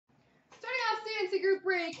fancy group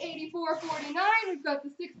break 84.49. We've got the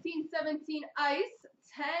 16-17 ice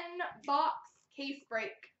 10-box case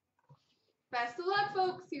break. Best of luck,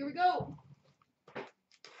 folks. Here we go.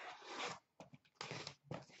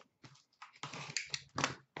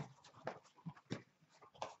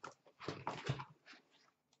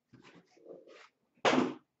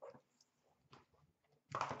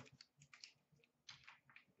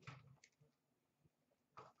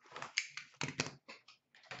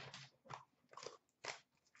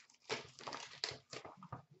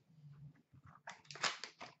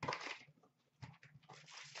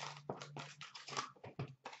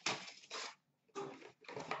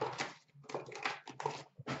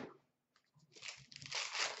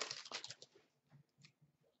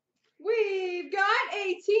 We've got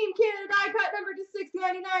a Team Canada die cut number to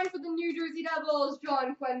 699 for the New Jersey Devils,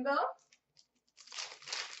 John Quenneville.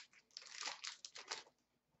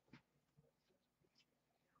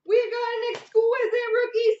 We've got an exquisite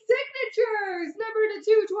rookie signatures, number to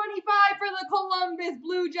 225 for the Columbus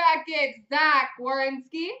Blue Jackets, Zach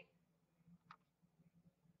Werenski.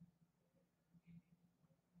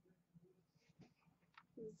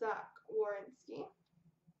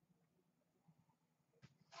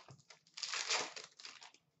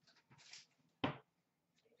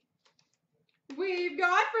 We've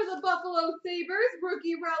got for the Buffalo Sabres,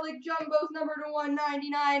 rookie relic jumbos number to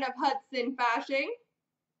 199 of Hudson Fasching.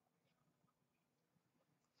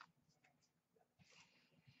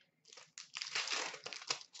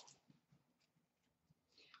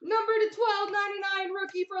 Number to 1299,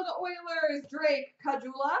 rookie for the Oilers, Drake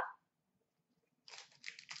Caggiula.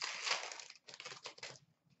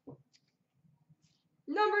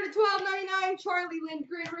 Number to 1299, Charlie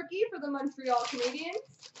Lindgren, rookie for the Montreal Canadiens.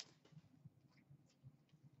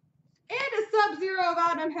 And a Sub-Zero of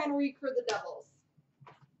Adam Henrique for the Devils.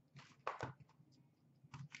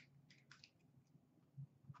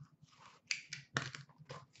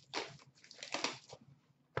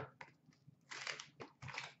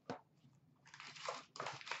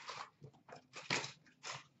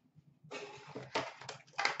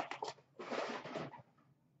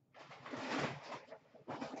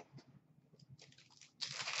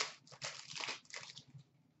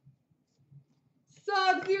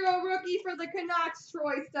 Sub-Zero rookie for the Canucks,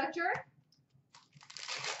 Troy Stecher.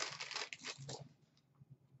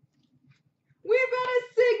 We've got a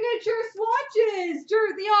signature swatches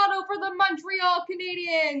jersey auto for the Montreal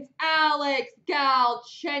Canadiens, Alex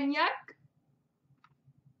Galchenyuk.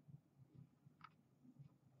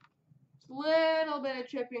 Little bit of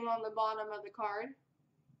chipping on the bottom of the card,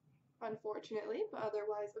 unfortunately, but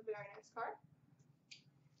otherwise a very nice card.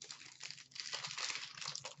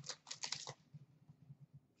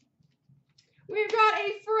 We've got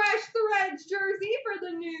a fresh threads jersey for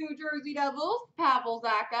the New Jersey Devils, Pavel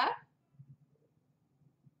Zacha.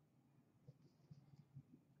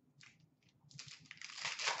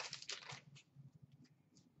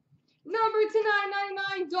 Number to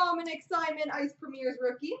 999, Dominic Simon, Ice Premier's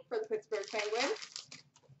rookie for the Pittsburgh Penguins.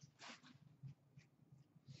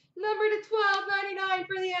 Number to 1299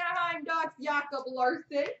 for the Anaheim Ducks, Jacob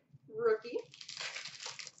Larson, rookie.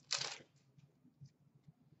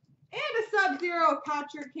 And a Sub-Zero of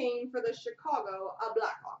Patrick Kane for the Chicago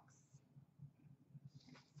Blackhawks.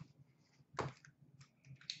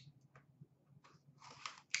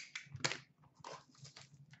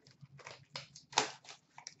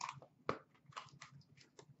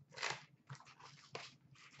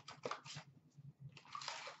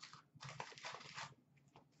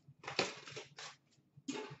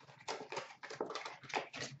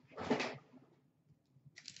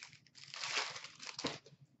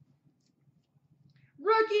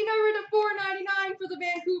 Rookie number to 499 for the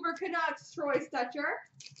Vancouver Canucks, Troy Stecher.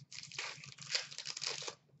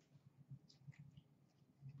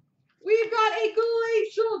 We've got a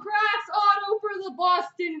Glacial Grass auto for the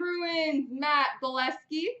Boston Bruins, Matt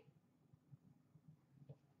Bolesky.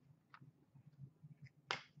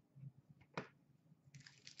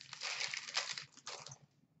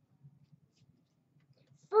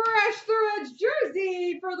 Fresh Threads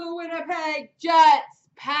jersey for the Winnipeg Jets,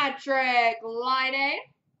 Patrick Laine.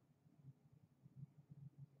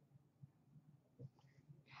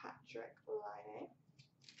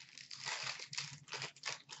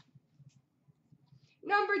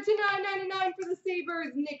 Number to 999 for the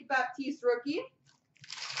Sabres, Nick Baptiste, rookie.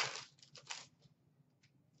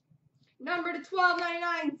 Number to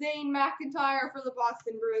 1299, Zane McIntyre for the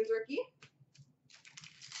Boston Bruins, rookie.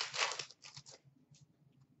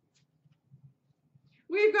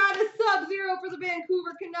 We've got a Sub-Zero for the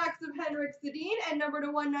Vancouver Canucks of Henrik Sedin, and number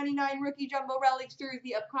to 199 rookie jumbo relics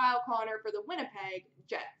jersey of Kyle Connor for the Winnipeg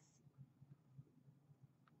Jets.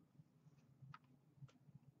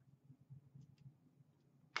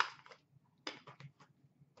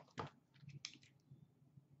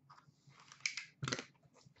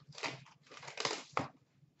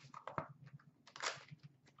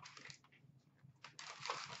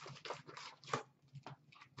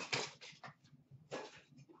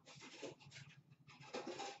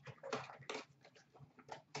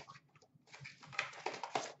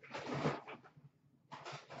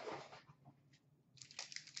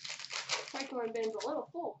 popcorn bin's a little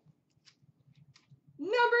full.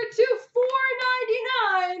 Number 2,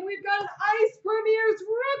 $4.99. We've got an Ice Premier's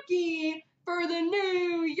rookie for the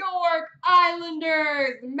New York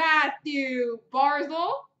Islanders, Matthew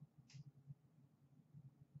Barzal.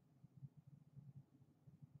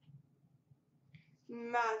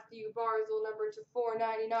 Matthew Barzal, number to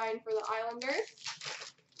 $4.99 for the Islanders.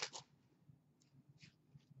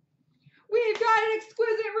 We've got an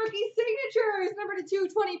exquisite rookie signatures, number to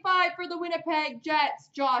 $2.25 for the Winnipeg Jets,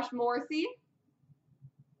 Josh Morrissey.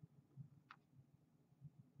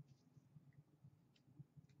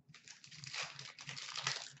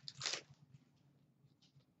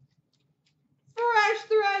 Fresh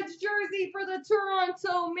Threads jersey for the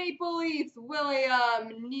Toronto Maple Leafs, William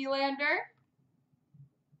Nylander.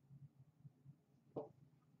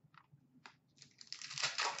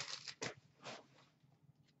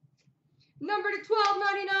 Number to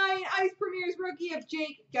 $12.99, Ice Premier's rookie of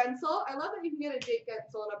Jake Gensel. I love that you can get a Jake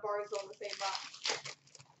Gensel and a Barzal in the same box,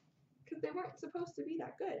 because they weren't supposed to be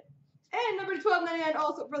that good. And number to $12.99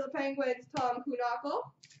 also for the Penguins, Tom Kuhnhackl.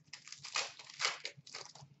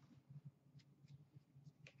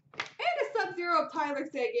 And a Sub-Zero of Tyler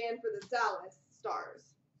Seguin for the Dallas Stars.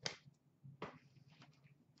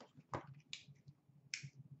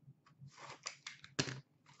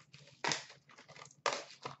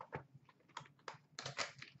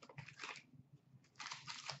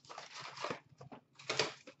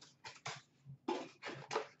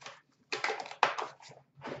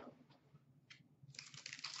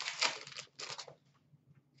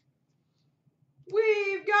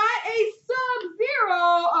 We've got a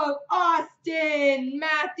Sub-Zero of Austin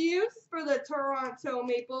Matthews for the Toronto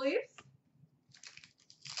Maple Leafs.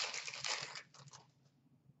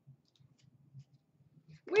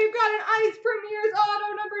 We've got an Ice Premier's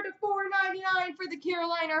auto number to $4.99 for the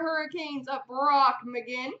Carolina Hurricanes of Brock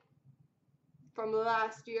McGinn from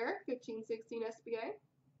last year, 15-16 SBA.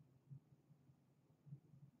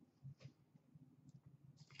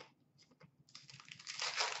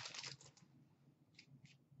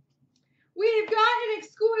 We've got an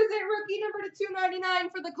exquisite rookie number to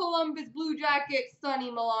 $2.99 for the Columbus Blue Jackets, Sonny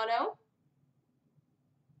Milano.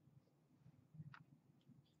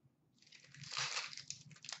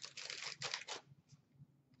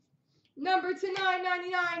 Number to $9.99,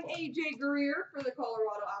 AJ Greer for the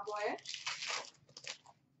Colorado Avalanche.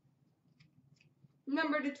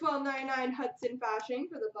 Number to $12.99, Hudson Fasching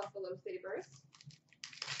for the Buffalo Sabres.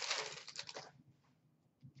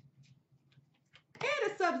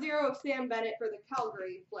 And a Sub-Zero of Sam Bennett for the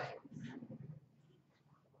Calgary Flames.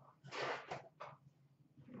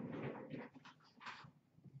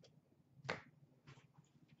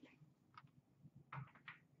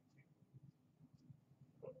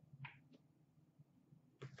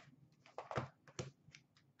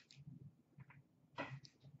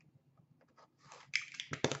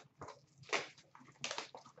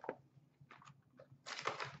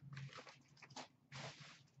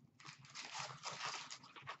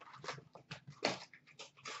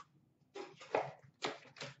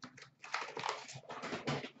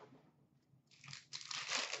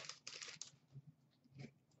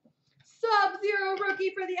 Sub-Zero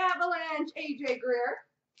rookie for the Avalanche, AJ Greer.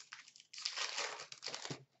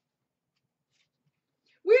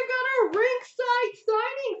 We've got a rinkside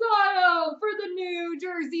signings auto for the New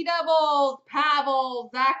Jersey Devils,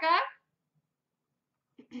 Pavel Zacha.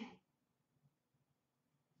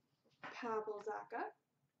 Pavel Zacha.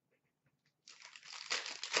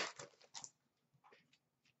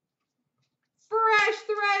 Fresh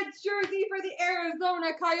Threads jersey for the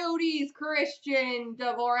Arizona Coyotes, Christian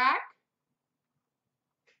Dvorak.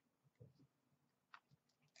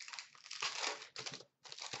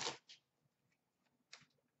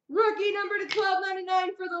 Rookie number to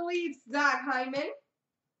 $12.99 for the Leafs, Zach Hyman.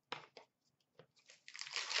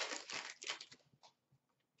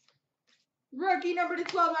 Rookie number to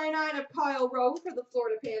 $12.99 of Kyle Rowe for the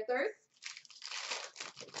Florida Panthers.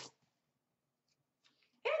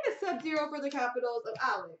 And a Sub-Zero for the Capitals of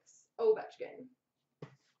Alex Ovechkin.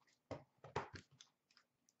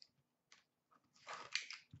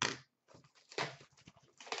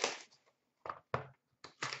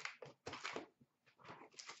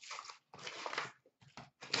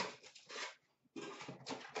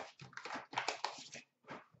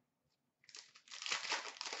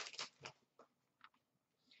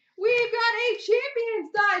 We've got a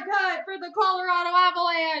Champions die cut for the Colorado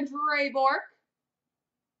Avalanche, Ray Bourque.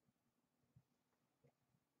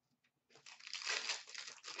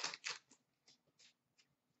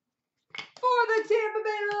 For the Tampa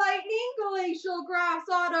Bay Lightning, Glacial Graphs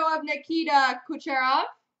auto of Nikita Kucherov.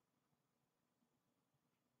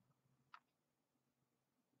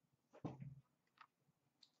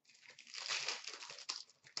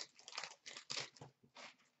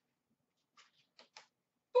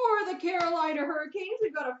 For the Carolina Hurricanes,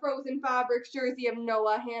 we've got a Frozen Fabrics jersey of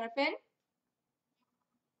Noah Hannafin.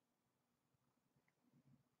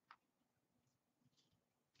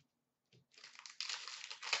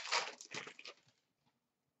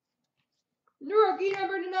 Rookie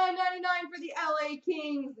number to 999 for the LA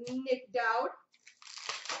Kings, Nick Dowd.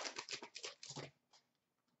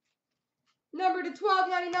 Number to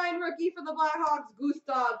 1299 rookie for the Blackhawks,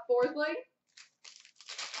 Gustav Forsling.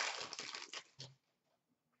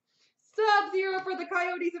 Sub-Zero for the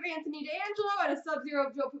Coyotes of Anthony DeAngelo, and a Sub-Zero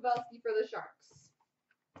of Joe Pavelski for the Sharks.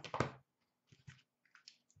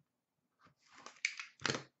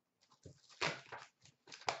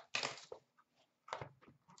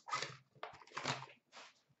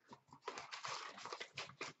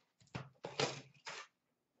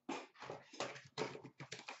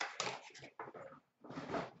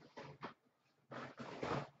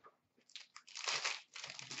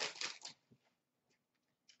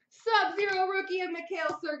 Sub-Zero rookie of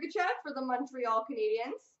Mikhail Sergachev for the Montreal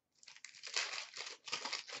Canadiens.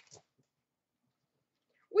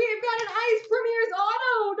 We've got an Ice Premier's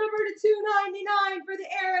Auto, number to 299 for the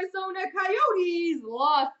Arizona Coyotes,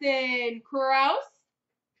 Lawson Crouse.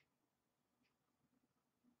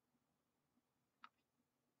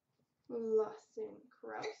 Lawson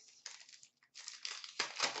Crouse.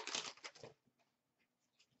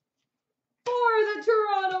 For the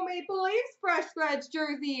Toronto Maple Leafs, Fresh Threads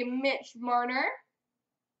jersey, Mitch Marner.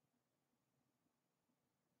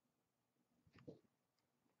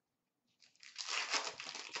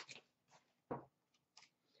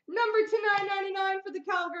 Number to 999 for the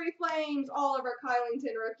Calgary Flames, Oliver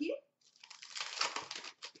Kylington rookie.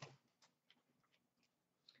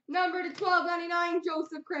 Number to 1299,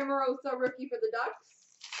 Joseph Cramarosa rookie for the Ducks.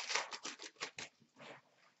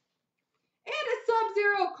 And a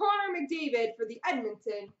Sub-Zero Connor McDavid for the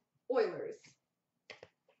Edmonton Oilers.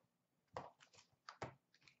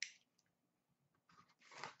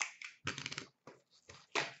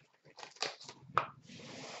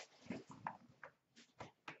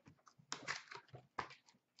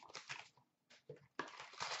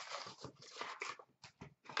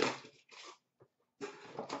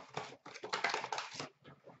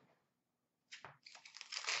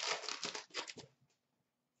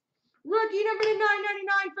 Rookie number to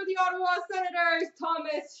 999 for the Ottawa Senators,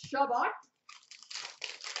 Thomas Chabot.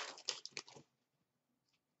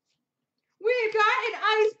 We've got an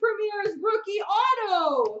Ice Premier's rookie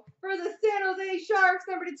auto for the San Jose Sharks,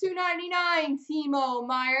 number to 299, Timo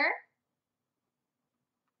Meier.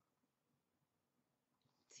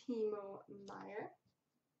 Timo Meier.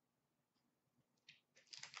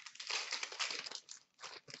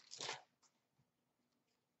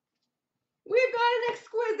 We've got an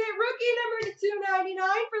exquisite rookie number to 299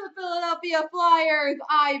 for the Philadelphia Flyers,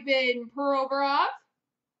 Ivan Provorov.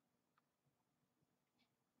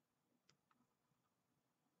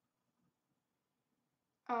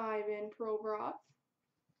 Ivan Provorov.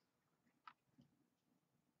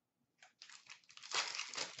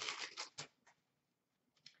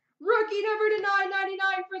 Rookie number to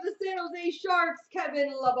 999 for the San Jose Sharks,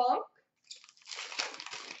 Kevin LeBlanc.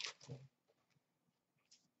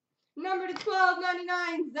 Number to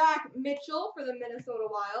 1299, Zach Mitchell for the Minnesota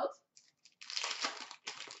Wild.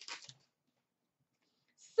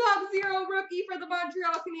 Sub-Zero rookie for the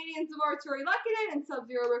Montreal Canadiens of Arturi Lehkonen, and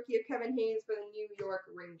Sub-Zero rookie of Kevin Hayes for the New York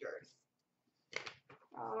Rangers.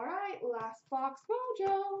 All right, last box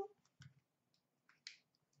mojo.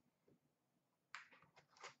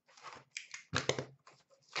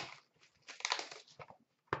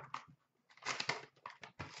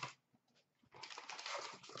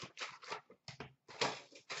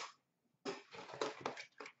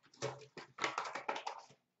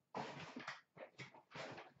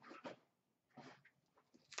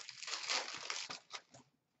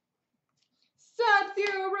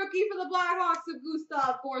 Sub-Zero rookie for the Blackhawks of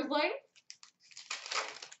Gustav Forsling.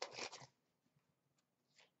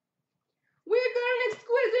 We've got an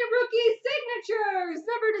exquisite rookie signatures,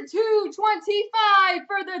 number to 225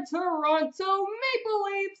 for the Toronto Maple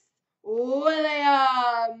Leafs,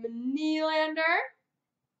 William Nylander.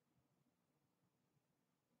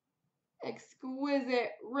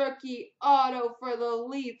 Exquisite rookie auto for the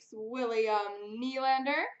Leafs, William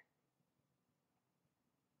Nylander.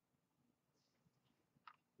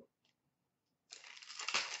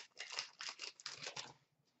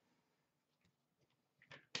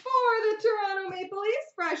 For the Toronto Maple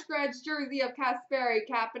Leafs, Fresh Threads jersey of Kasperi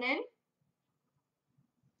Kapanen.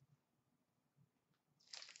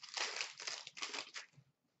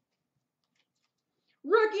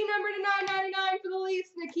 Rookie number to 999 for the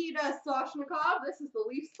Leafs, Nikita Soshnikov. This is the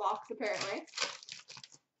Leafs box, apparently.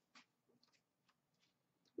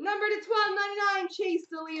 Number to 12.99, Chase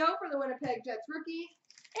DeLeo for the Winnipeg Jets rookie.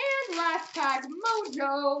 And last pack,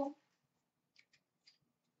 Mojo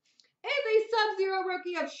is a Sub-Zero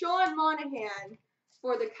rookie of Sean Monahan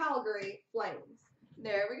for the Calgary Flames.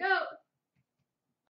 There we go.